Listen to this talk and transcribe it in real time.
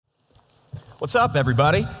What's up,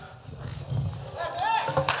 everybody?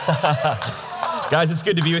 Guys, it's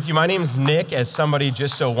good to be with you. My name is Nick, as somebody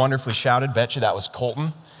just so wonderfully shouted. Bet you that was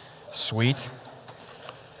Colton. Sweet.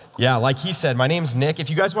 Yeah, like he said, my name's Nick. If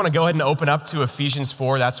you guys want to go ahead and open up to Ephesians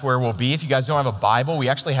 4, that's where we'll be. If you guys don't have a Bible, we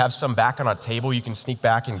actually have some back on a table. You can sneak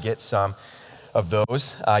back and get some of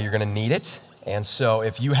those. You're going to need it. And so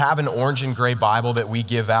if you have an orange and gray Bible that we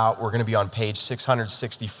give out, we're going to be on page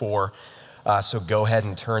 664. So go ahead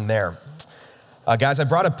and turn there. Guys, I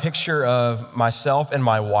brought a picture of myself and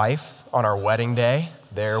my wife on our wedding day.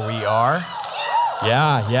 There we are.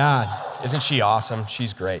 Yeah. Isn't she awesome?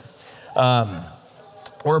 She's great.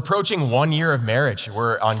 We're approaching 1 year of marriage.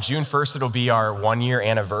 We're on June 1st, it'll be our 1 year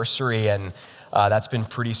anniversary, and that's been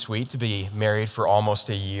pretty sweet to be married for almost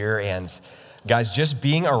a year. And guys, just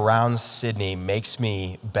being around Sydney makes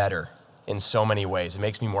me better in so many ways. It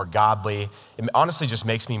makes me more godly. It honestly just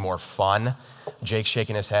makes me more fun. Jake's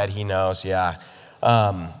shaking his head, he knows, yeah.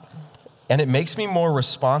 And it makes me more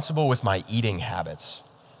responsible with my eating habits,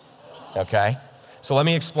 okay? So let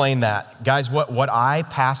me explain that. Guys, what I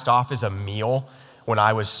passed off as a meal when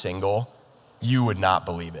I was single, you would not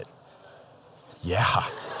believe it. Yeah.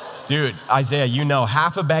 Dude, Isaiah, you know,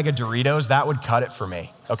 half a bag of Doritos, that would cut it for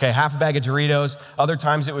me. Okay, half a bag of Doritos. Other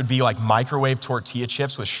times it would be like microwave tortilla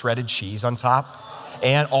chips with shredded cheese on top,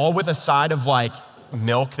 and all with a side of like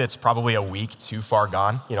milk that's probably a week too far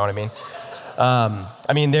gone. You know what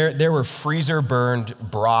I mean? There were freezer burned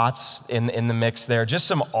brats in the mix there. Just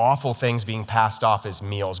some awful things being passed off as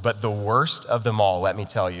meals. But the worst of them all, let me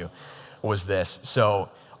tell you, was this. So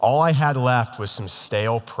all I had left was some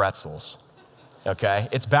stale pretzels. Okay,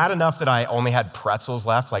 it's bad enough that I only had pretzels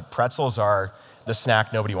left. Like, pretzels are the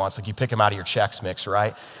snack nobody wants. Like, you pick them out of your Chex Mix,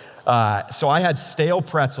 right? So I had stale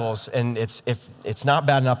pretzels, and it's not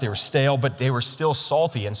bad enough they were stale, but they were still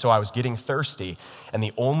salty, and so I was getting thirsty. And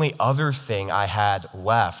the only other thing I had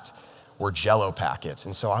left were Jell-O packets.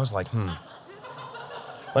 And so I was like,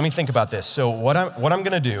 let me think about this. So what I'm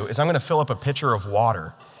gonna do is I'm gonna fill up a pitcher of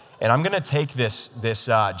water, and I'm gonna take this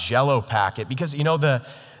Jell-O packet, because you know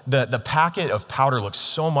the packet of powder looks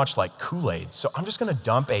so much like Kool-Aid. So I'm just gonna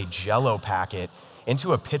dump a Jell-O packet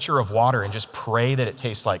into a pitcher of water and just pray that it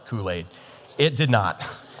tastes like Kool-Aid. It did not.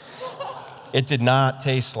 It did not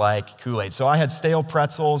taste like Kool-Aid. So I had stale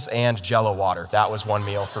pretzels and Jell-O water. That was one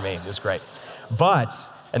meal for me. It was great. But,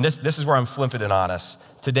 and this is where I'm flippant and honest,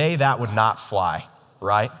 today that would not fly,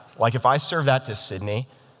 right? Like, if I serve that to Sydney,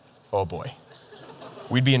 oh boy,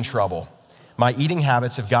 we'd be in trouble. My eating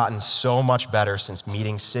habits have gotten so much better since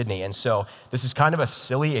meeting Sydney. And so this is kind of a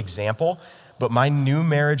silly example, but my new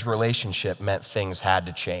marriage relationship meant things had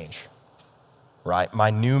to change, right?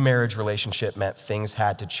 My new marriage relationship meant things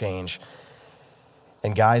had to change.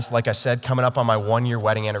 And guys, like I said, coming up on my 1 year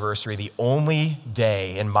wedding anniversary, the only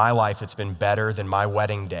day in my life that's been better than my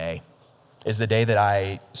wedding day is the day that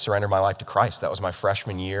I surrendered my life to Christ. That was my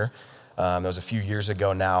freshman year. That was a few years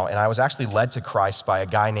ago now. And I was actually led to Christ by a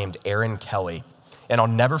guy named Aaron Kelly. And I'll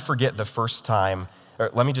never forget the first time,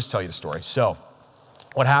 or let me just tell you the story. So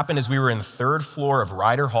what happened is we were in the third floor of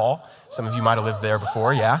Ryder Hall. Some of you might have lived there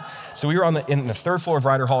before, yeah? So we were in the third floor of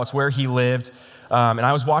Ryder Hall. It's where he lived. And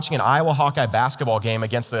I was watching an Iowa Hawkeye basketball game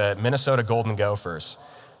against the Minnesota Golden Gophers.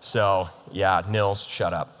 So yeah, Nils,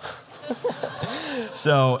 shut up.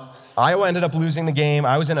 So Iowa ended up losing the game.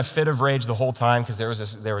 I was in a fit of rage the whole time because there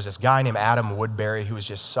was this guy named Adam Woodbury who was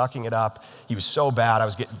just sucking it up. He was so bad. I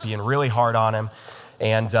was being really hard on him.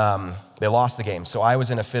 And they lost the game. So I was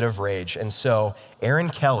in a fit of rage. And so Aaron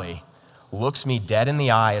Kelly looks me dead in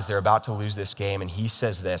the eye as they're about to lose this game, and he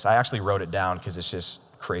says this. I actually wrote it down because it's just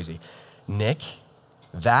crazy. Nick,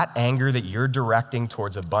 that anger that you're directing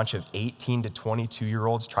towards a bunch of 18 to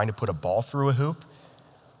 22-year-olds trying to put a ball through a hoop,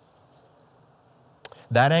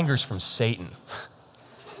 that anger's from Satan.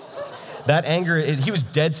 That anger, he was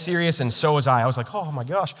dead serious, and so was I. I was like, oh my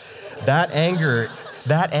gosh. That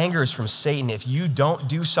anger is from Satan. If you don't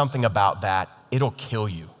do something about that, it'll kill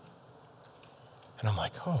you. And I'm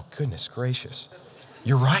like, oh, goodness gracious.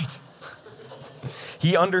 You're right.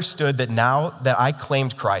 He understood that now that I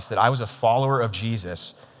claimed Christ, that I was a follower of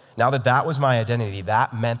Jesus, now that that was my identity,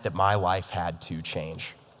 that meant that my life had to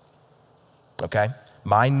change. Okay?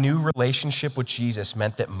 My new relationship with Jesus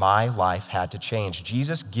meant that my life had to change.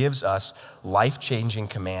 Jesus gives us life-changing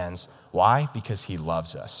commands. Why? Because he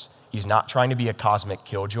loves us. He's not trying to be a cosmic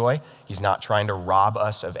killjoy. He's not trying to rob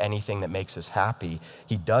us of anything that makes us happy.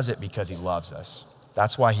 He does it because he loves us.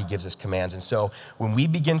 That's why he gives us commands. And so when we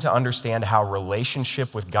begin to understand how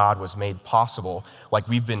relationship with God was made possible, like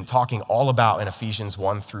we've been talking all about in Ephesians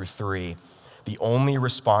 1-3, the only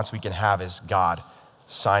response we can have is, God,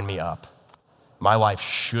 sign me up. My life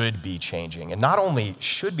should be changing. And not only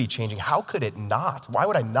should be changing, how could it not? Why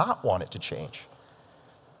would I not want it to change?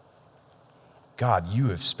 God, you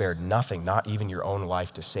have spared nothing, not even your own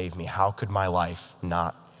life to save me. How could my life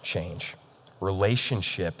not change?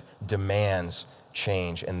 Relationship demands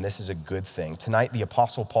change, and this is a good thing. Tonight, the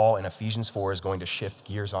Apostle Paul in Ephesians 4 is going to shift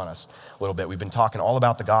gears on us a little bit. We've been talking all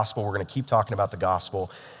about the gospel. We're going to keep talking about the gospel.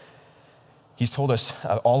 He's told us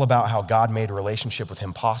all about how God made a relationship with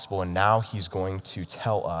him possible, and now he's going to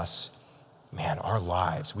tell us, man, our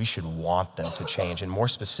lives, we should want them to change. And more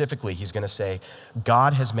specifically, he's going to say,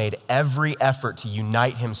 God has made every effort to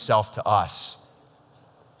unite himself to us,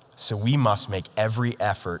 so we must make every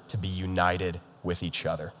effort to be united with each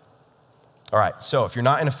other. All right, so if you're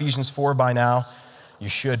not in Ephesians 4 by now, you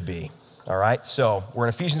should be. All right, so we're in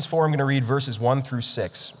Ephesians 4. I'm going to read verses 1 through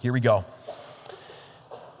 6. Here we go.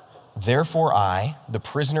 Therefore I, the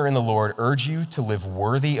prisoner in the Lord, urge you to live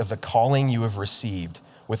worthy of the calling you have received,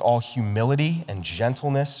 with all humility and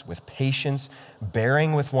gentleness, with patience,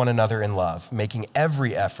 bearing with one another in love, making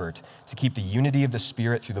every effort to keep the unity of the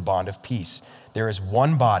Spirit through the bond of peace. There is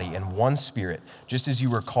one body and one Spirit, just as you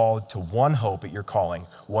were called to one hope at your calling,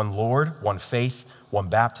 one Lord, one faith, one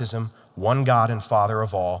baptism, one God and Father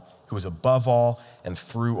of all, who is above all and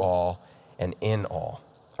through all and in all.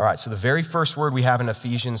 All right, so the very first word we have in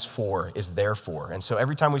Ephesians 4 is therefore. And so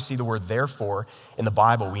every time we see the word therefore in the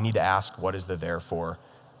Bible, we need to ask, what is the therefore,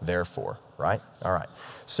 right? All right.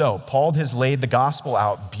 So Paul has laid the gospel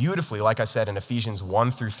out beautifully, like I said, in Ephesians 1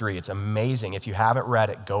 through 3. It's amazing. If you haven't read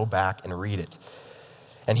it, go back and read it.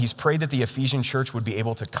 And he's prayed that the Ephesian church would be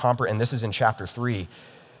able to comprehend, and this is in chapter 3,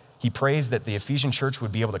 he prays that the Ephesian church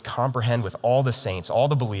would be able to comprehend with all the saints, all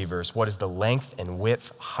the believers, what is the length and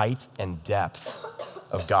width, height and depth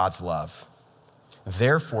of God's love.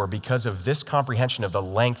 Therefore, because of this comprehension of the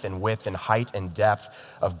length and width and height and depth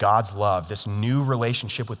of God's love, this new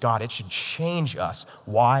relationship with God, it should change us.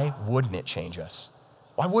 Why wouldn't it change us?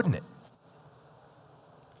 Why wouldn't it?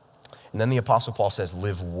 And then the Apostle Paul says,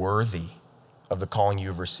 live worthy of the calling you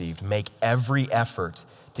have received. Make every effort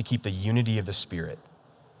to keep the unity of the Spirit.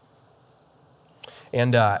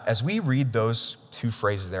 And as we read those two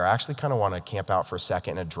phrases there, I actually kind of want to camp out for a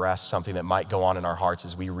second and address something that might go on in our hearts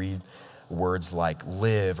as we read words like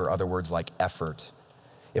live or other words like effort.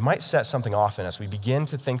 It might set something off in us. We begin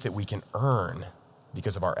to think that we can earn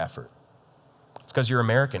because of our effort. It's because you're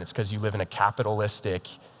American. It's because you live in a capitalistic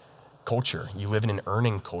culture. You live in an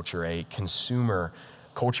earning culture, a consumer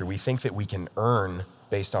culture. We think that we can earn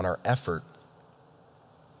based on our effort.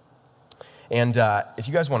 And if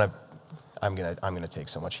you guys want to, I'm gonna take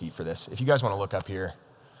so much heat for this. If you guys want to look up here,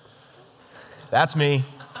 that's me.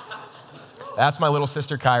 That's my little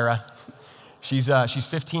sister, Kyra. She's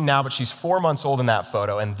 15 now, but she's 4 months old in that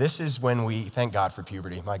photo. And this is when we, thank God for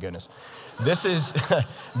puberty, my goodness. This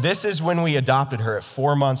is when we adopted her at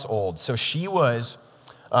 4 months old. So she was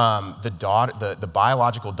the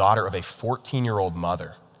biological daughter of a 14-year-old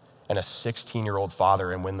mother and a 16-year-old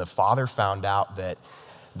father. And when the father found out that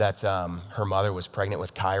her mother was pregnant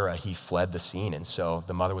with Kyra, he fled the scene. And so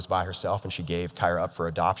the mother was by herself and she gave Kyra up for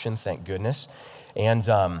adoption, thank goodness. And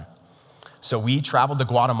so we traveled to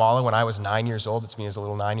Guatemala when I was 9 years old. It's me as a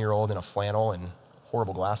little 9-year-old in a flannel and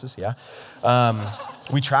horrible glasses, yeah.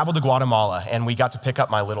 We traveled to Guatemala and we got to pick up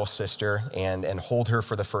my little sister and hold her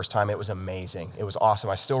for the first time. It was amazing. It was awesome.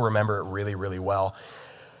 I still remember it really, really well.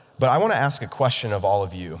 But I want to ask a question of all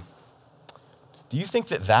of you. Do you think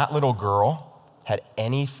that little girl had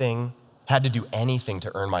to do anything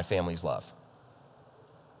to earn my family's love?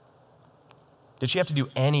 Did she have to do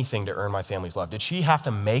anything to earn my family's love? Did she have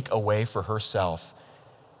to make a way for herself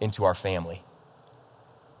into our family?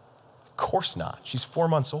 Of course not. She's 4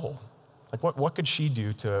 months old. Like what could she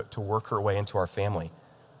do to work her way into our family?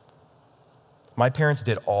 My parents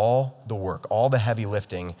did all the work, all the heavy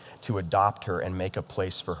lifting to adopt her and make a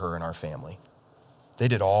place for her in our family. They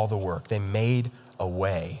did all the work. They made a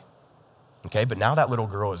way. Okay, but now that little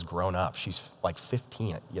girl is grown up. She's like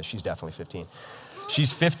 15. Yeah, she's definitely 15.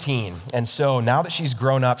 She's 15. And so now that she's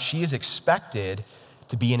grown up, she is expected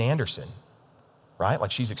to be an Anderson, right?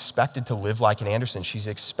 Like she's expected to live like an Anderson. She's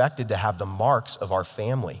expected to have the marks of our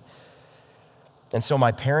family. And so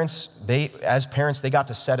my parents, as parents, they got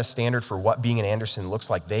to set a standard for what being an Anderson looks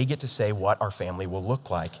like. They get to say what our family will look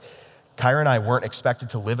like. Kyra and I weren't expected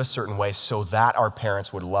to live a certain way so that our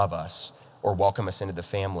parents would love us or welcome us into the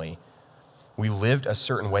family. We lived a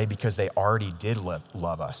certain way because they already did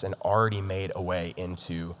love us and already made a way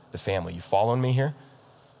into the family. You following me here?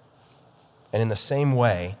 And in the same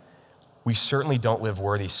way, we certainly don't live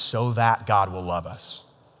worthy so that God will love us,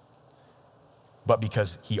 but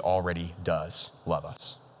because he already does love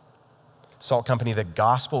us. Salt Company, the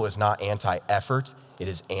gospel is not anti-effort, it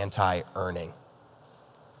is anti-earning.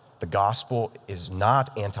 The gospel is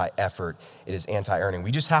not anti-effort, it is anti-earning.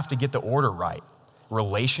 We just have to get the order right.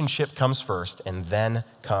 Relationship comes first, and then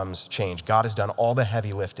comes change. God has done all the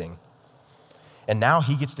heavy lifting. And now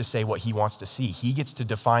he gets to say what he wants to see. He gets to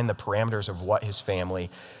define the parameters of what his family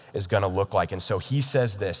is gonna look like. And so he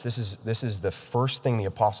says this is the first thing the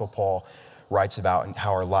Apostle Paul writes about and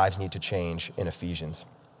how our lives need to change in Ephesians.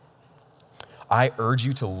 I urge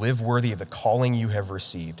you to live worthy of the calling you have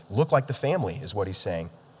received. Look like the family is what he's saying.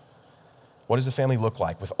 What does the family look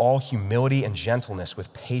like? With all humility and gentleness,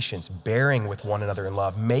 with patience, bearing with one another in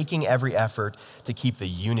love, making every effort to keep the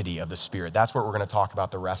unity of the Spirit. That's what we're gonna talk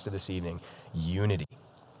about the rest of this evening. Unity.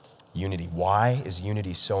 Unity. Why is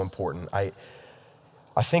unity so important? I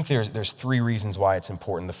think there's three reasons why it's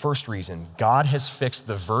important. The first reason, God has fixed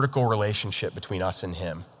the vertical relationship between us and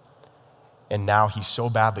him. And now he so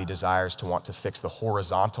badly desires to want to fix the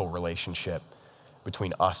horizontal relationship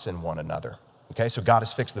between us and one another. Okay, so God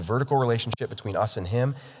has fixed the vertical relationship between us and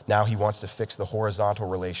him. Now he wants to fix the horizontal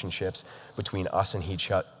relationships between us and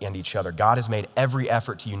each other. God has made every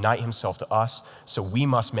effort to unite himself to us, so we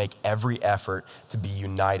must make every effort to be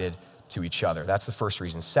united to each other. That's the first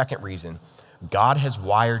reason. Second reason, God has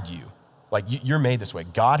wired you, like you're made this way.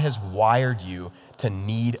 God has wired you to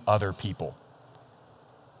need other people.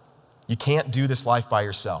 You can't do this life by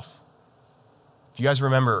yourself. If you guys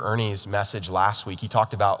remember Ernie's message last week, he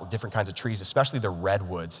talked about different kinds of trees, especially the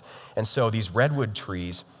redwoods. And so these redwood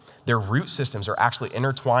trees, their root systems are actually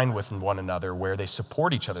intertwined with one another where they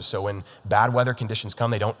support each other. So when bad weather conditions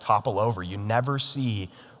come, they don't topple over. You never see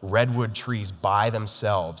redwood trees by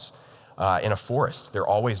themselves in a forest. They're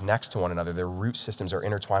always next to one another. Their root systems are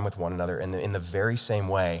intertwined with one another. And in the very same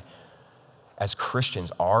way, as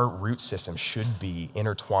Christians, our root system should be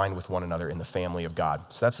intertwined with one another in the family of God.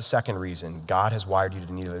 So that's the second reason. God has wired you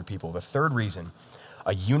to need other people. The third reason,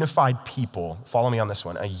 a unified people, follow me on this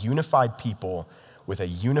one, a unified people with a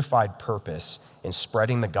unified purpose in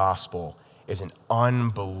spreading the gospel is an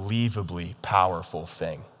unbelievably powerful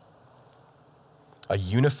thing. A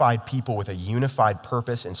unified people with a unified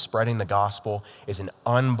purpose in spreading the gospel is an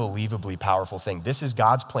unbelievably powerful thing. This is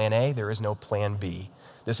God's plan A, there is no plan B.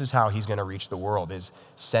 This is how he's gonna reach the world, is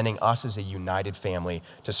sending us as a united family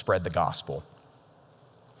to spread the gospel.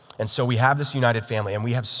 And so we have this united family, and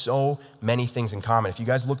we have so many things in common. If you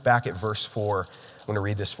guys look back at verse 4, I'm gonna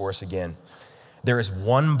read this for us again. There is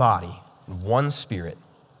one body, one spirit,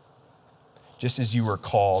 just as you were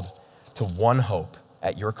called to one hope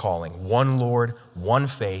at your calling, one Lord, one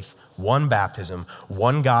faith, one baptism,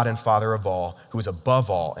 one God and Father of all, who is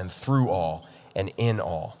above all and through all and in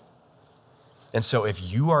all. And so if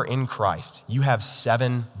you are in Christ, you have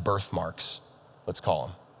 7 birthmarks, let's call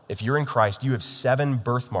them. If you're in Christ, you have 7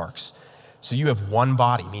 birthmarks. So you have one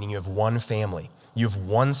body, meaning you have one family. You have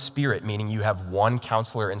one spirit, meaning you have one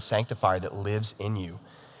counselor and sanctifier that lives in you.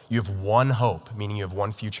 You have one hope, meaning you have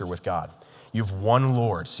one future with God. You have one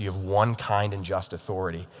Lord, so you have one kind and just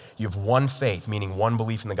authority. You have one faith, meaning one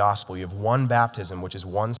belief in the gospel. You have one baptism, which is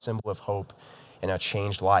one symbol of hope and a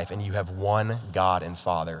changed life. And you have one God and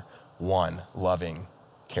Father, one loving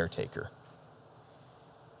caretaker.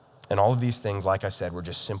 And all of these things, like I said, were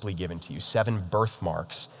just simply given to you. 7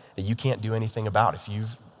 birthmarks that you can't do anything about. If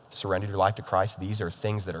you've surrendered your life to Christ, these are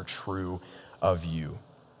things that are true of you.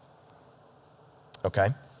 Okay?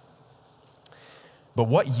 But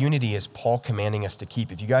what unity is Paul commanding us to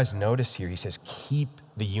keep? If you guys notice here, he says, keep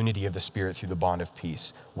the unity of the Spirit through the bond of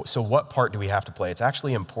peace. So what part do we have to play? It's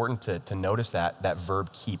actually important to notice that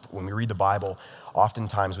verb keep. When we read the Bible,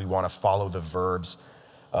 oftentimes we want to follow the verbs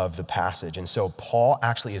of the passage. And so Paul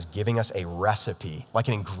actually is giving us a recipe, like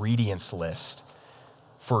an ingredients list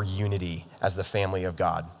for unity as the family of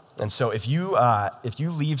God. And so if you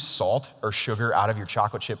leave salt or sugar out of your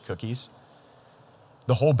chocolate chip cookies,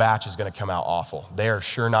 the whole batch is gonna come out awful. They are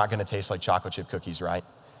sure not gonna taste like chocolate chip cookies, right?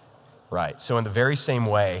 Right, so in the very same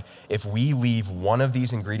way, if we leave one of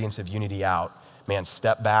these ingredients of unity out, man,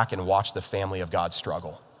 step back and watch the family of God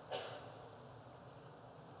struggle.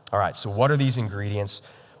 All right, so what are these ingredients?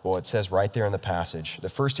 Well, it says right there in the passage. The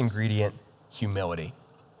first ingredient, humility.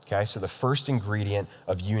 Okay, so the first ingredient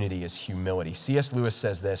of unity is humility. C.S. Lewis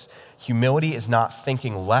says this, humility is not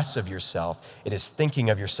thinking less of yourself, it is thinking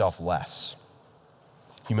of yourself less.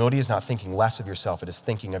 Humility is not thinking less of yourself, it is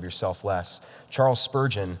thinking of yourself less. Charles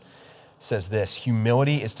Spurgeon says this,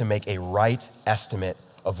 humility is to make a right estimate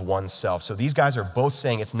of oneself. So these guys are both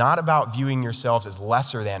saying it's not about viewing yourselves as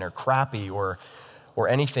lesser than or crappy or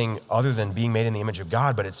anything other than being made in the image of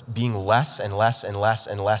God, but it's being less and less and less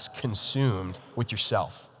and less consumed with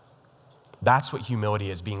yourself. That's what humility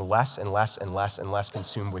is, being less and less and less and less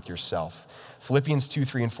consumed with yourself. Philippians 2,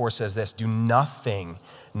 3, and 4 says this, do nothing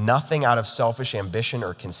out of selfish ambition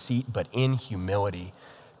or conceit, but in humility,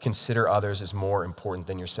 consider others as more important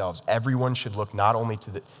than yourselves. Everyone should look not only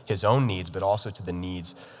to his own needs, but also to the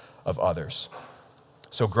needs of others.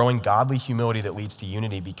 So growing godly humility that leads to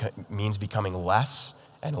unity means becoming less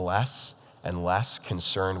and less and less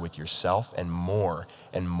concerned with yourself and more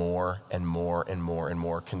and more and more and more and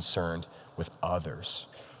more concerned with others.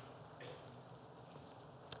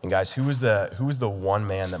 And guys, who was the one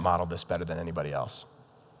man that modeled this better than anybody else?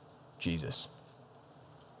 Jesus.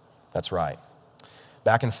 That's right.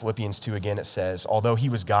 Back in Philippians 2 again, it says, although he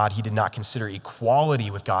was God, he did not consider equality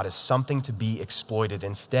with God as something to be exploited.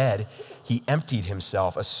 Instead, he emptied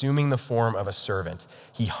himself, assuming the form of a servant.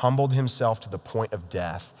 He humbled himself to the point of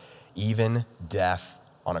death, even death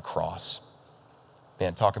on a cross.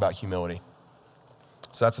 Man, talk about humility.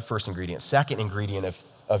 So that's the first ingredient. Second ingredient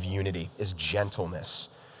of unity is gentleness.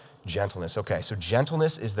 Gentleness. Okay, so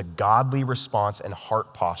gentleness is the godly response and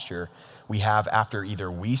heart posture we have after either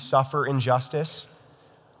we suffer injustice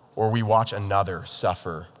or we watch another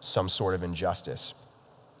suffer some sort of injustice.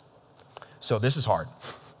 So this is hard.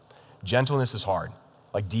 Gentleness is hard.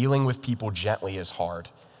 Like dealing with people gently is hard.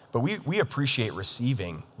 But we appreciate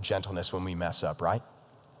receiving gentleness when we mess up, right?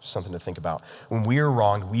 Something to think about. When we are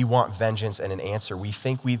wronged, we want vengeance and an answer. We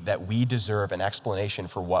think that we deserve an explanation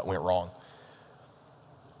for what went wrong.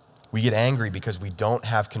 We get angry because we don't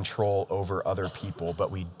have control over other people,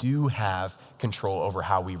 but we do have control over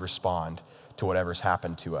how we respond to whatever's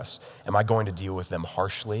happened to us. Am I going to deal with them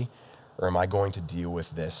harshly, or am I going to deal with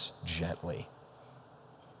this gently?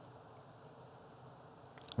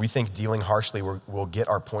 We think dealing harshly will get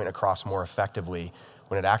our point across more effectively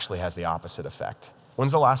when it actually has the opposite effect.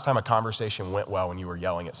 When's the last time a conversation went well when you were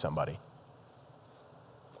yelling at somebody?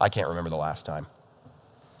 I can't remember the last time.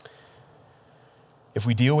 If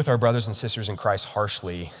we deal with our brothers and sisters in Christ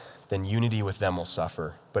harshly, then unity with them will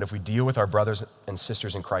suffer. But if we deal with our brothers and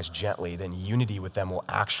sisters in Christ gently, then unity with them will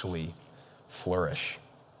actually flourish.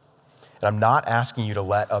 And I'm not asking you to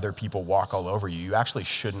let other people walk all over you. You actually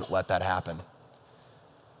shouldn't let that happen.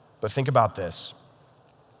 But think about this.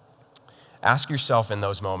 Ask yourself in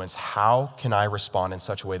those moments, how can I respond in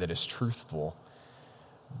such a way that is truthful,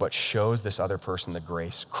 but shows this other person the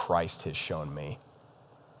grace Christ has shown me?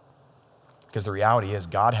 Because the reality is,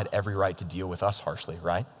 God had every right to deal with us harshly,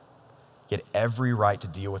 right? He had every right to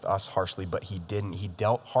deal with us harshly, but he didn't. He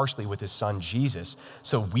dealt harshly with his son, Jesus,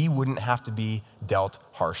 so we wouldn't have to be dealt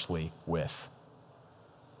harshly with.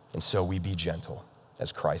 And so we be gentle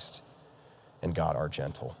as Christ and God are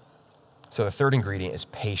gentle. So the third ingredient is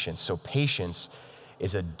patience. So patience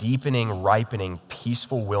is a deepening, ripening,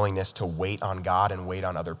 peaceful willingness to wait on God and wait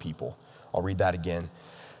on other people. I'll read that again.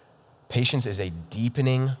 Patience is a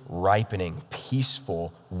deepening, ripening,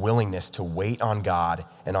 peaceful willingness to wait on God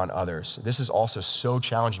and on others. This is also so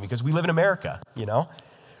challenging because we live in America, you know?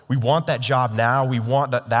 We want that job now. We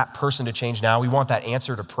want that person to change now. We want that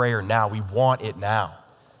answer to prayer now. We want it now.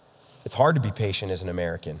 It's hard to be patient as an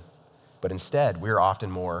American, but instead we're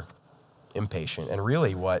often more impatient. And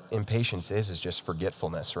really what impatience is just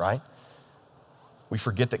forgetfulness, right? We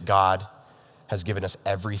forget that God has given us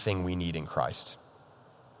everything we need in Christ.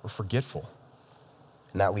 We're forgetful,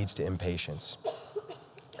 and that leads to impatience.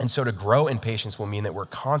 And so to grow in patience will mean that we're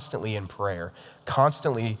constantly in prayer,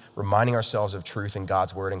 constantly reminding ourselves of truth in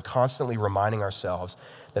God's word, and constantly reminding ourselves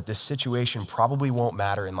that this situation probably won't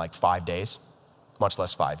matter in like 5 days, much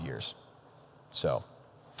less 5 years. So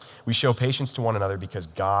we show patience to one another because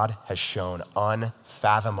God has shown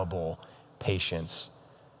unfathomable patience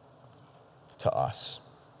to us.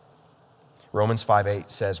 Romans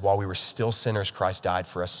 5:8 says, while we were still sinners, Christ died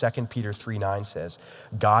for us. 2 Peter 3:9 says,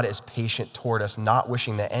 God is patient toward us, not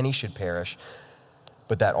wishing that any should perish,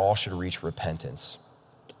 but that all should reach repentance.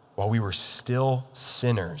 While we were still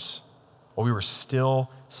sinners, while we were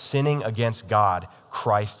still sinning against God,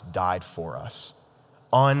 Christ died for us.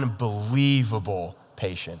 Unbelievable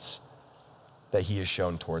patience that he has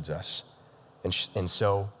shown towards us. And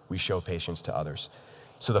so we show patience to others.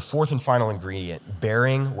 So the fourth and final ingredient,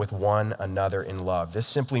 bearing with one another in love. This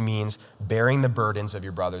simply means bearing the burdens of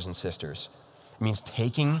your brothers and sisters. It means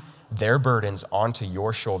taking their burdens onto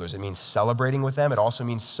your shoulders. It means celebrating with them. It also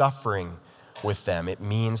means suffering with them. It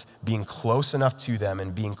means being close enough to them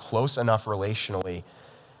and being close enough relationally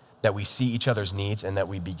that we see each other's needs and that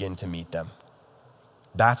we begin to meet them.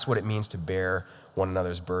 That's what it means to bear one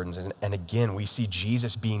another's burdens. And again, we see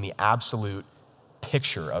Jesus being the absolute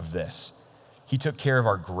picture of this. He took care of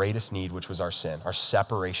our greatest need, which was our sin, our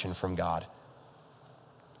separation from God.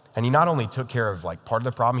 And he not only took care of like part of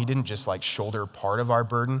the problem, he didn't just like shoulder part of our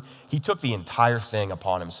burden. He took the entire thing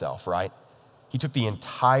upon himself, right? He took the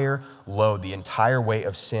entire load, the entire weight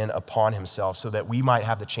of sin upon himself so that we might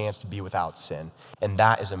have the chance to be without sin. And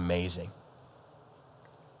that is amazing.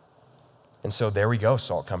 And so there we go,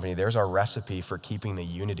 Salt Company. There's our recipe for keeping the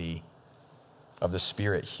unity of the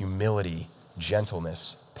Spirit: humility,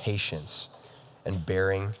 gentleness, patience, and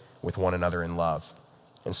bearing with one another in love.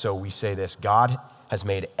 And so we say this: God has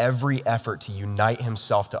made every effort to unite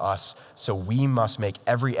himself to us, so we must make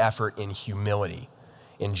every effort in humility,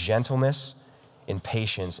 in gentleness, in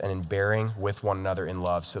patience, and in bearing with one another in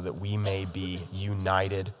love, so that we may be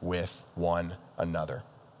united with one another.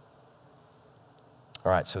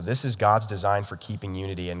 All right, so this is God's design for keeping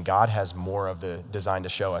unity, and God has more of the design to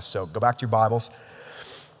show us. So go back to your Bibles.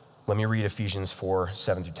 Let me read Ephesians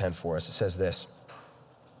 4:7-10 for us. It says this: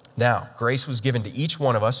 "Now, grace was given to each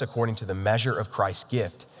one of us according to the measure of Christ's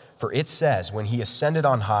gift. For it says, when he ascended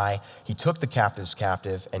on high, he took the captives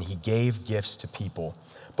captive, and he gave gifts to people.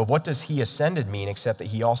 But what does he ascended mean except that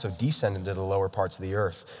he also descended to the lower parts of the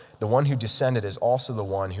earth? The one who descended is also the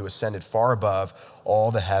one who ascended far above all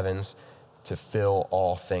the heavens to fill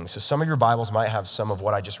all things." So some of your Bibles might have some of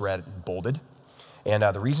what I just read bolded. And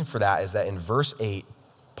the reason for that is that in verse 8,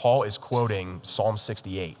 Paul is quoting Psalm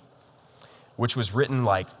 68, which was written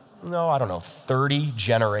 30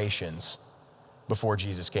 generations before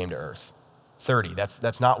Jesus came to earth. 30,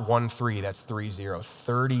 that's not 1-3, that's 30.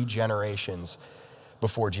 30 generations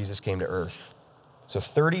before Jesus came to earth. So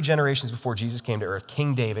 30 generations before Jesus came to earth,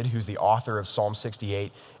 King David, who's the author of Psalm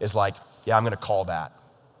 68, is like, yeah, I'm gonna call that.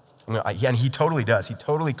 And he totally does. He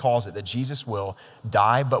totally calls it that Jesus will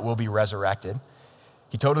die but will be resurrected.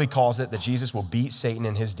 He totally calls it that Jesus will beat Satan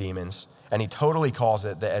and his demons. And he totally calls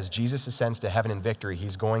it that as Jesus ascends to heaven in victory,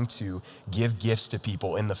 he's going to give gifts to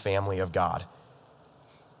people in the family of God.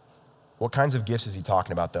 What kinds of gifts is he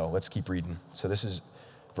talking about, though? Let's keep reading. So this is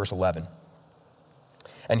verse 11.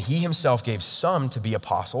 "And he himself gave some to be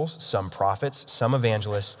apostles, some prophets, some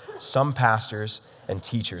evangelists, some pastors and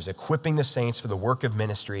teachers, equipping the saints for the work of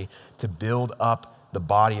ministry to build up the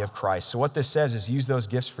body of Christ." So what this says is use those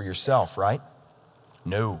gifts for yourself, right?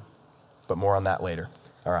 No, but more on that later.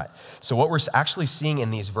 All right, so what we're actually seeing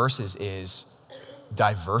in these verses is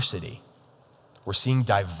diversity. We're seeing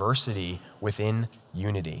diversity within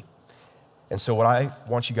unity. And so what I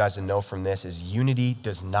want you guys to know from this is unity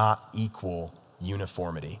does not equal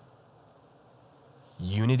uniformity.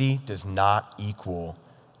 Unity does not equal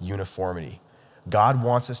uniformity. God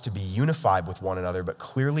wants us to be unified with one another, but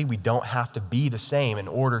clearly we don't have to be the same in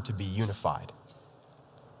order to be unified.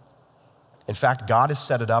 In fact, God has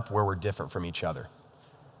set it up where we're different from each other.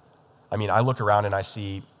 I mean, I look around and I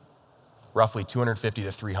see roughly 250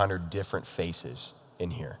 to 300 different faces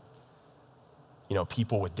in here. You know,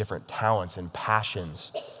 people with different talents and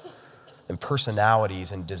passions and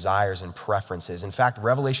personalities and desires and preferences. In fact,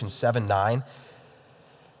 Revelation 7:9,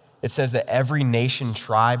 it says that every nation,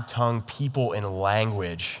 tribe, tongue, people, and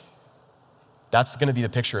language, that's going to be the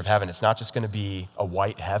picture of heaven. It's not just going to be a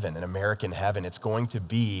white heaven, an American heaven. It's going to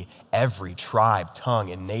be every tribe, tongue,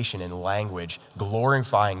 and nation and language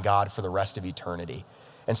glorifying God for the rest of eternity.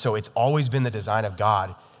 And so it's always been the design of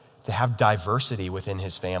God to have diversity within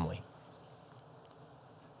his family.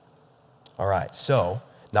 All right, so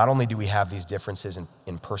not only do we have these differences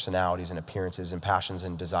in personalities and appearances and passions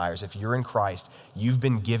and desires, if you're in Christ, you've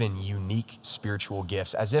been given unique spiritual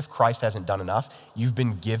gifts. As if Christ hasn't done enough, you've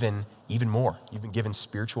been given even more. You've been given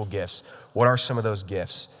spiritual gifts. What are some of those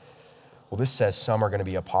gifts? Well, this says some are going to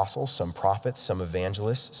be apostles, some prophets, some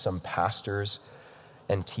evangelists, some pastors,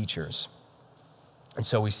 and teachers. And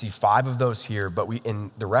so we see 5 of those here, but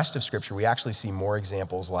in the rest of Scripture, we actually see more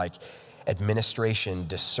examples like administration,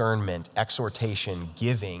 discernment, exhortation,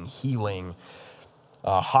 giving, healing,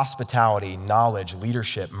 hospitality, knowledge,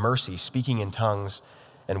 leadership, mercy, speaking in tongues,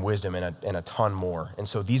 and wisdom, and a ton more. And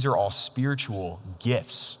so these are all spiritual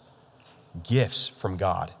gifts from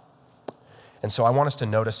God. And so I want us to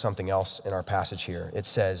notice something else in our passage here. It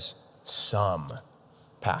says some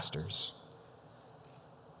pastors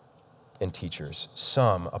and teachers,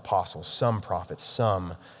 some apostles, some prophets,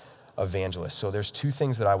 some evangelists. So there's 2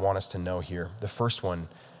 things that I want us to know here. The first one,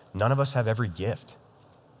 none of us have every gift.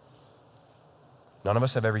 None of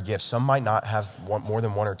us have every gift. Some might not have more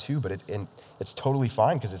than 1 or 2, but it's totally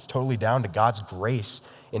fine because it's totally down to God's grace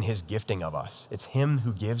in his gifting of us. It's him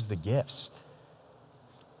who gives the gifts.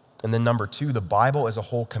 And then number 2, the Bible as a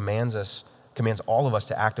whole commands all of us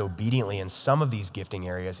to act obediently in some of these gifting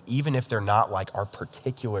areas, even if they're not like our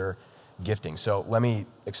particular gifting. So let me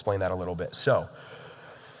explain that a little bit. So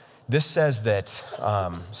this says that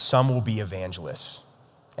some will be evangelists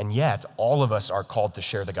And yet, all of us are called to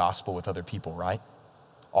share the gospel with other people, right?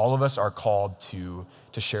 All of us are called to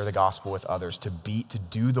share the gospel with others, to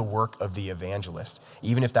do the work of the evangelist,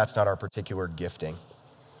 even if that's not our particular gifting.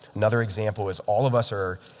 Another example is all of us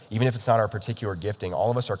are, even if it's not our particular gifting, all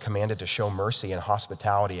of us are commanded to show mercy and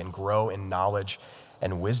hospitality and grow in knowledge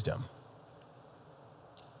and wisdom.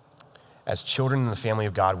 As children in the family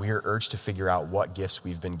of God, we are urged to figure out what gifts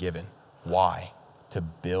we've been given. Why? To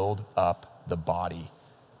build up the body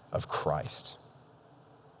of Christ.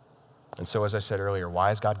 And so, as I said earlier, why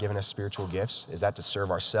has God given us spiritual gifts? Is that to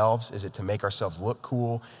serve ourselves? Is it to make ourselves look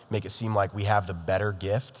cool, make it seem like we have the better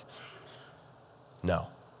gift? No,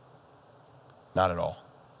 not at all.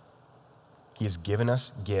 He has given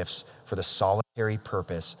us gifts for the solitary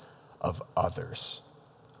purpose of others,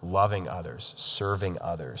 loving others, serving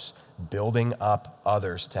others, building up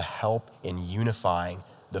others to help in unifying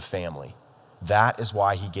the family. That is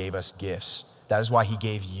why he gave us gifts. That is why he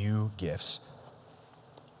gave you gifts.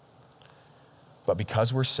 But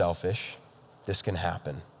because we're selfish, this can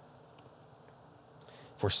happen.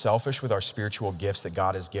 If we're selfish with our spiritual gifts that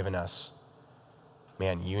God has given us,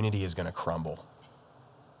 man, unity is going to crumble.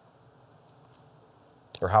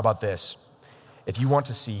 Or how about this? If you want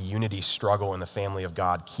to see unity struggle in the family of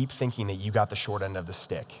God, keep thinking that you got the short end of the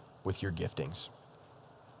stick with your giftings.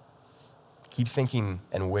 Keep thinking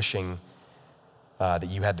and wishing that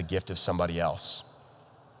you had the gift of somebody else.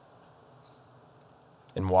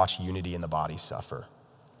 And watch unity in the body suffer.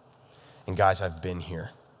 And guys, I've been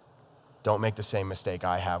here. Don't make the same mistake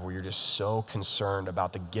I have where you're just so concerned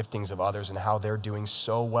about the giftings of others and how they're doing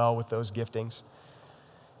so well with those giftings.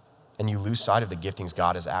 And you lose sight of the giftings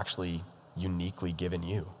God has actually uniquely given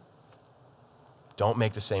you. Don't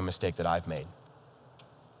make the same mistake that I've made.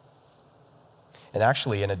 And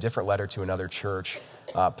actually, in a different letter to another church,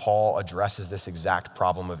 Paul addresses this exact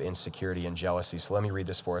problem of insecurity and jealousy. So let me read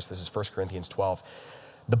this for us. This is 1 Corinthians 12.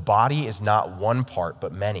 The body is not one part,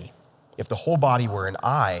 but many. If the whole body were an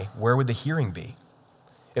eye, where would the hearing be?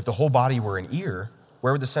 If the whole body were an ear,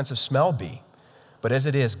 where would the sense of smell be? But as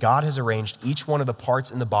it is, God has arranged each one of the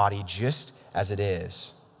parts in the body just as it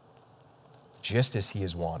is, just as he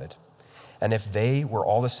has wanted. And if they were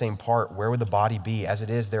all the same part, where would the body be? As it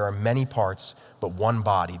is, there are many parts, but one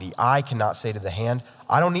body. The eye cannot say to the hand,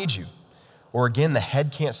 I don't need you. Or again, the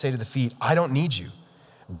head can't say to the feet, I don't need you.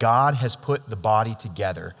 God has put the body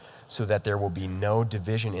together so that there will be no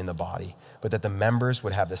division in the body, but that the members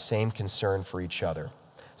would have the same concern for each other.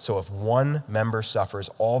 So if one member suffers,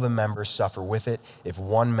 all the members suffer with it. If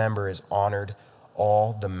one member is honored,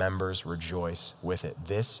 all the members rejoice with it.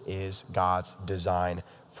 This is God's design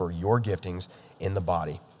for your giftings in the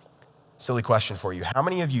body. Silly question for you. How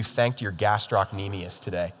many of you thanked your gastrocnemius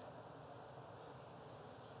today?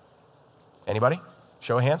 Anybody?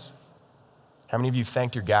 Show of hands. How many of you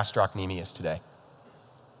thanked your gastrocnemius today?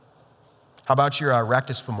 How about your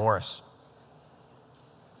rectus femoris?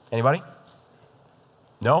 Anybody?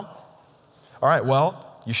 No? All right,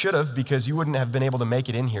 well, you should have, because you wouldn't have been able to make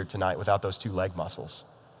it in here tonight without those two leg muscles.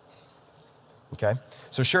 Okay?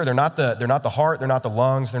 So sure, they're not the heart, they're not the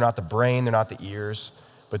lungs, they're not the brain, they're not the ears,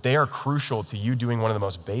 but they are crucial to you doing one of the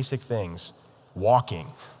most basic things, walking.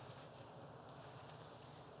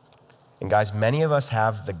 And guys, many of us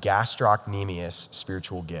have the gastrocnemius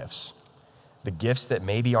spiritual gifts. The gifts that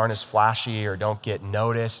maybe aren't as flashy or don't get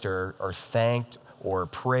noticed or thanked or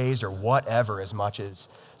praised or whatever as much as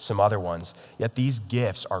some other ones. Yet these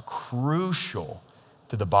gifts are crucial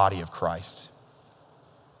to the body of Christ.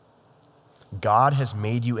 God has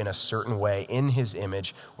made you in a certain way, in his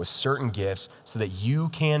image, with certain gifts so that you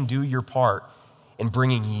can do your part in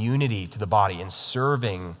bringing unity to the body and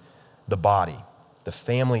serving the body, the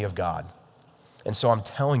family of God. And so I'm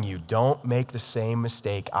telling you, don't make the same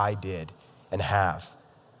mistake I did and have.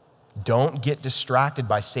 Don't get distracted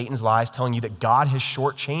by Satan's lies telling you that God has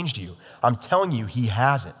shortchanged you. I'm telling you, he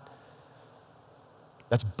hasn't.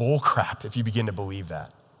 That's bull crap if you begin to believe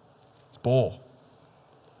that. It's bull.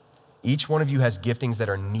 Each one of you has giftings that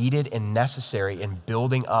are needed and necessary in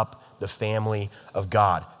building up the family of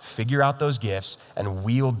God. Figure out those gifts and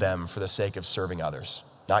wield them for the sake of serving others.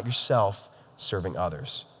 Not yourself, serving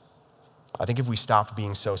others. I think if we stopped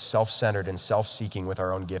being so self-centered and self-seeking with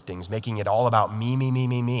our own giftings, making it all about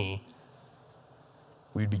me,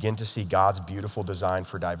 we'd begin to see God's beautiful design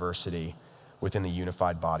for diversity within the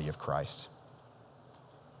unified body of Christ.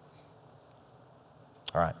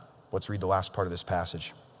 All right, let's read the last part of this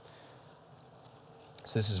passage.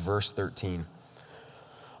 So this is verse 13.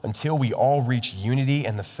 Until we all reach unity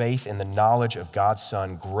in the faith and the knowledge of God's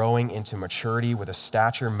Son, growing into maturity with a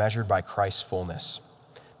stature measured by Christ's fullness.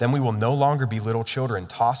 Then we will no longer be little children,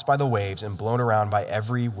 tossed by the waves and blown around by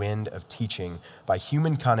every wind of teaching, by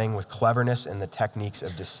human cunning with cleverness and the techniques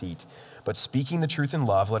of deceit. But speaking the truth in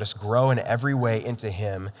love, let us grow in every way into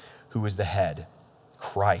him who is the head,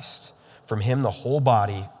 Christ. From him, the whole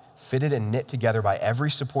body, fitted and knit together by every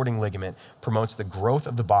supporting ligament, promotes the growth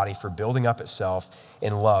of the body for building up itself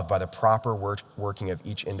in love by the proper working of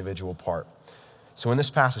each individual part. So in this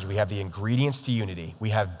passage, we have the ingredients to unity. We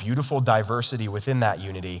have beautiful diversity within that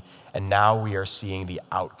unity, and now we are seeing the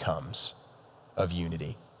outcomes of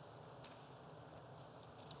unity.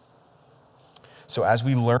 So as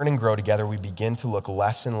we learn and grow together, we begin to look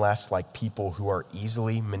less and less like people who are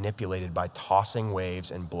easily manipulated by tossing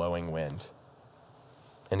waves and blowing wind.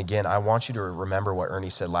 And again, I want you to remember what Ernie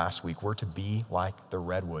said last week. We're to be like the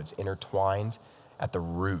redwoods, intertwined at the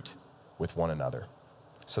root with one another,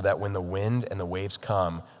 so that when the wind and the waves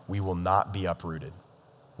come, we will not be uprooted.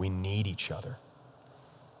 We need each other.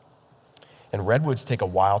 And redwoods take a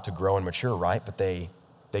while to grow and mature, right? But they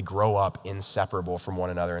grow up inseparable from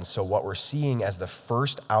one another. And so what we're seeing as the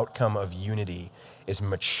first outcome of unity is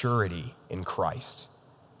maturity in Christ.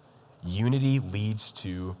 Unity leads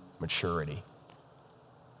to maturity.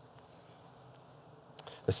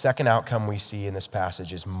 The second outcome we see in this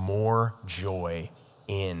passage is more joy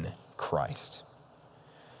in Christ.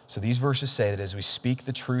 So these verses say that as we speak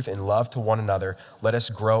the truth in love to one another, let us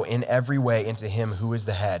grow in every way into him who is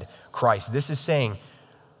the head, Christ. This is saying,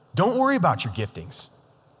 don't worry about your giftings.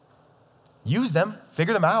 Use them,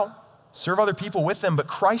 figure them out, serve other people with them, but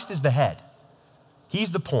Christ is the head.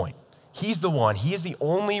 He's the point. He's the one. He is the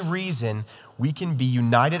only reason we can be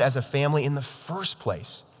united as a family in the first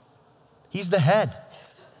place. He's the head.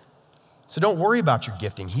 So don't worry about your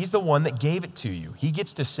gifting. He's the one that gave it to you. He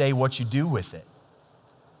gets to say what you do with it.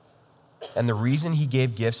 And the reason he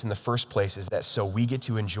gave gifts in the first place is that so we get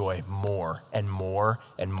to enjoy more and more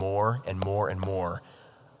and more and more and more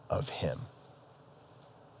of him.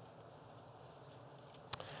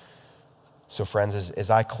 So friends, as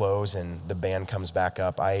I close and the band comes back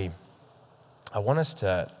up, I want us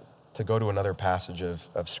to go to another passage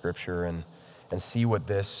of Scripture and see what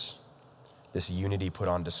this unity put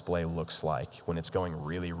on display looks like when it's going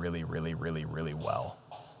really, really, really, really, really well.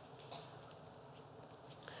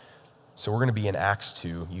 So we're going to be in Acts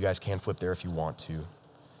 2. You guys can flip there if you want to.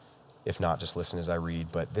 If not, just listen as I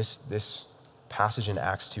read. But this passage in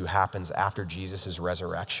Acts 2 happens after Jesus'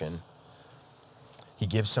 resurrection. He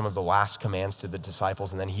gives some of the last commands to the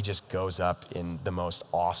disciples, and then he just goes up in the most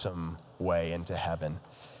awesome way into heaven.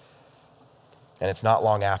 And it's not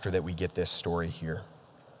long after that we get this story here.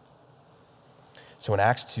 So in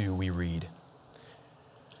Acts 2, we read,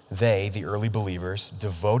 they, the early believers,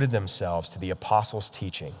 devoted themselves to the apostles'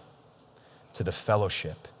 teaching, to the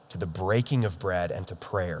fellowship, to the breaking of bread, and to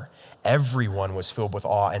prayer. Everyone was filled with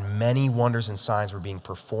awe, and many wonders and signs were being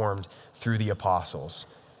performed through the apostles.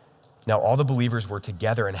 Now all the believers were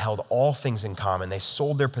together and held all things in common. They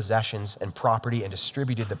sold their possessions and property and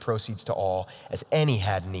distributed the proceeds to all as any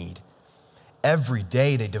had need. Every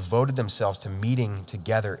day they devoted themselves to meeting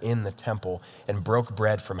together in the temple and broke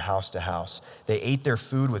bread from house to house. They ate their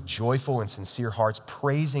food with joyful and sincere hearts,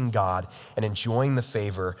 praising God and enjoying the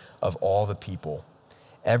favor of all the people.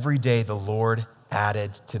 Every day the Lord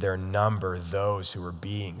added to their number those who were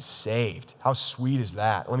being saved. How sweet is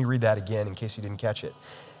that? Let me read that again in case you didn't catch it.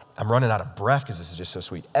 I'm running out of breath because this is just so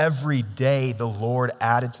sweet. Every day the Lord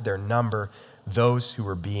added to their number those who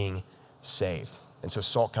were being saved. And so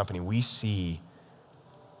Salt Company, we see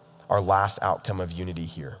our last outcome of unity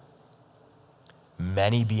here.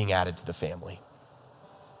 Many being added to the family.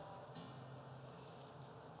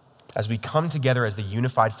 As we come together as the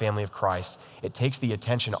unified family of Christ, it takes the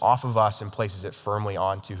attention off of us and places it firmly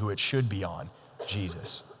onto who it should be on,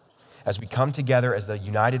 Jesus. As we come together as the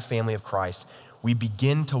united family of Christ, we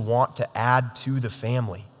begin to want to add to the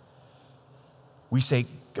family. We say,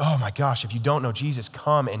 oh my gosh, if you don't know Jesus,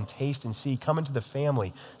 come and taste and see. Come into the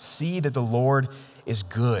family. See that the Lord is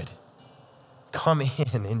good. Come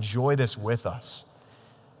in, enjoy this with us.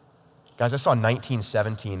 Guys, I saw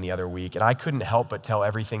 1917 the other week, and I couldn't help but tell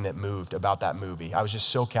everything that moved about that movie. I was just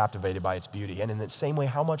so captivated by its beauty. And in the same way,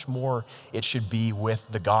 how much more it should be with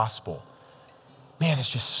the gospel. Man,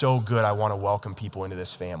 it's just so good. I want to welcome people into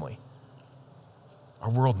this family. Our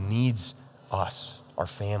world needs us, our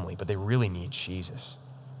family, but they really need Jesus.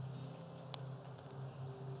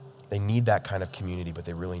 They need that kind of community, but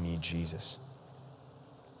they really need Jesus.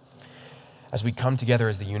 As we come together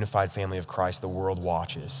as the unified family of Christ, the world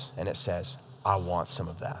watches and it says, I want some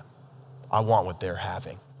of that. I want what they're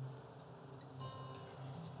having.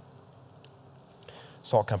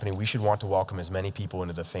 Salt Company, we should want to welcome as many people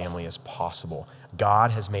into the family as possible.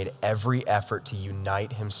 God has made every effort to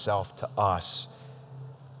unite himself to us.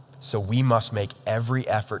 So we must make every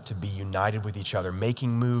effort to be united with each other,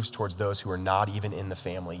 making moves towards those who are not even in the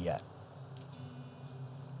family yet.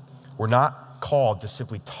 We're not called to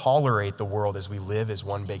simply tolerate the world as we live as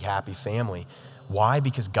one big happy family. Why?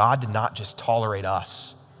 Because God did not just tolerate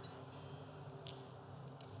us.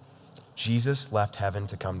 Jesus left heaven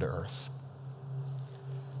to come to earth,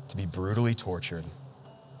 to be brutally tortured,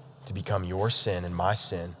 to become your sin and my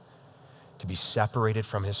sin, to be separated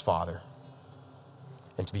from his Father,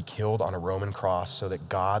 and to be killed on a Roman cross so that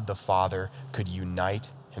God the Father could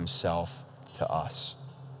unite himself to us.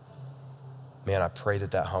 Man, I pray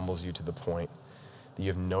that that humbles you to the point that you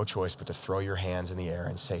have no choice but to throw your hands in the air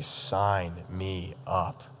and say, sign me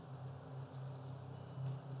up.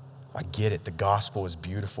 I get it. The gospel is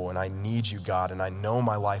beautiful, and I need you, God, and I know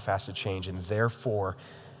my life has to change, and therefore,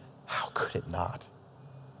 how could it not?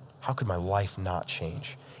 How could my life not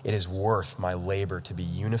change? It is worth my labor to be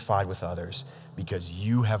unified with others because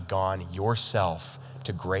you have gone yourself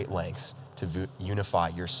to great lengths to unify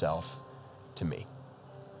yourself to me.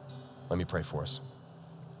 Let me pray for us.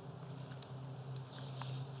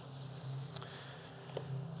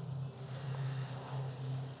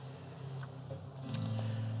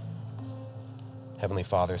 Heavenly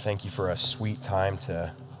Father, thank you for a sweet time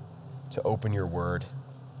to open your word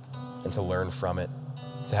and to learn from it,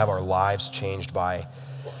 to have our lives changed by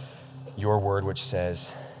your word, which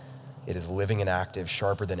says it is living and active,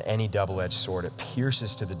 sharper than any double-edged sword. It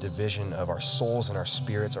pierces to the division of our souls and our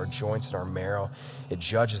spirits, our joints and our marrow. It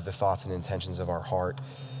judges the thoughts and intentions of our heart.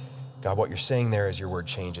 God, what you're saying there is your word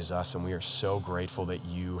changes us, and we are so grateful that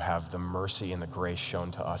you have the mercy and the grace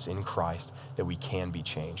shown to us in Christ that we can be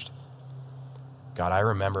changed. God, I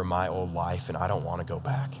remember my old life, and I don't want to go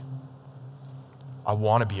back. I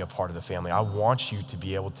want to be a part of the family. I want you to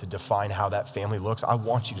be able to define how that family looks. I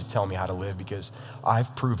want you to tell me how to live because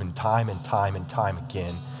I've proven time and time and time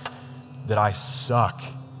again that I suck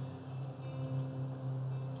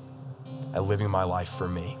at living my life for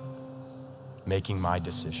me, making my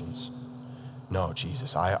decisions. No,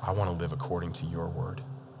 Jesus, I want to live according to your word.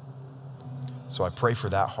 So I pray for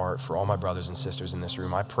that heart, for all my brothers and sisters in this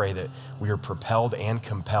room. I pray that we are propelled and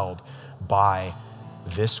compelled by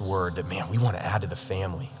this word that, man, we want to add to the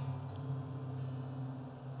family.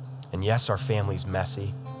 And yes, our family's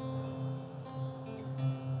messy.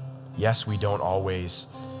 Yes, we don't always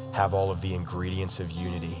have all of the ingredients of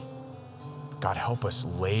unity. God, help us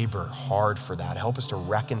labor hard for that. Help us to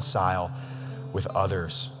reconcile with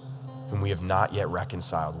others whom we have not yet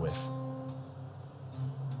reconciled with.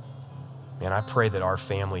 Man, I pray that our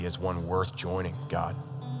family is one worth joining, God.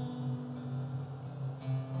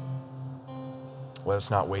 Let us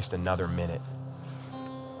not waste another minute.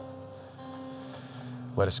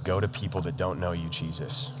 Let us go to people that don't know you,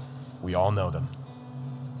 Jesus. We all know them.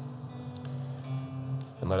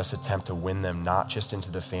 And let us attempt to win them not just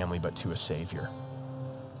into the family, but to a Savior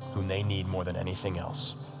whom they need more than anything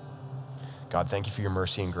else. God, thank you for your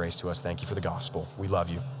mercy and grace to us. Thank you for the gospel. We love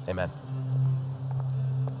you. Amen.